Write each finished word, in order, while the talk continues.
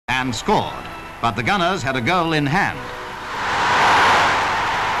and scored, but the Gunners had a goal in hand.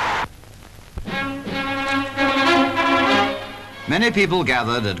 Many people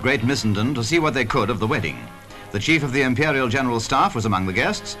gathered at Great Missenden to see what they could of the wedding. The chief of the Imperial General Staff was among the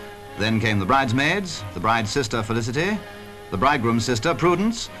guests. Then came the bridesmaids, the bride's sister Felicity, the bridegroom's sister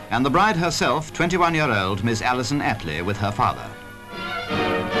Prudence, and the bride herself, 21-year-old Miss Alison Attlee'S with her father.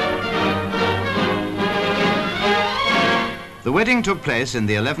 The wedding took place in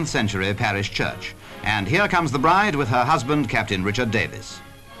the 11th century parish church, and here comes the bride with her husband, Captain Richard Davis.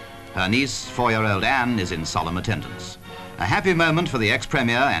 Her niece, 4-year-old Anne, is in solemn attendance. A happy moment for the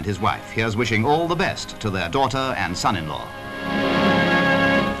ex-premier and his wife. Here's wishing all the best to their daughter and son-in-law.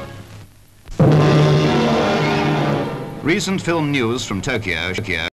 Recent film news from Tokyo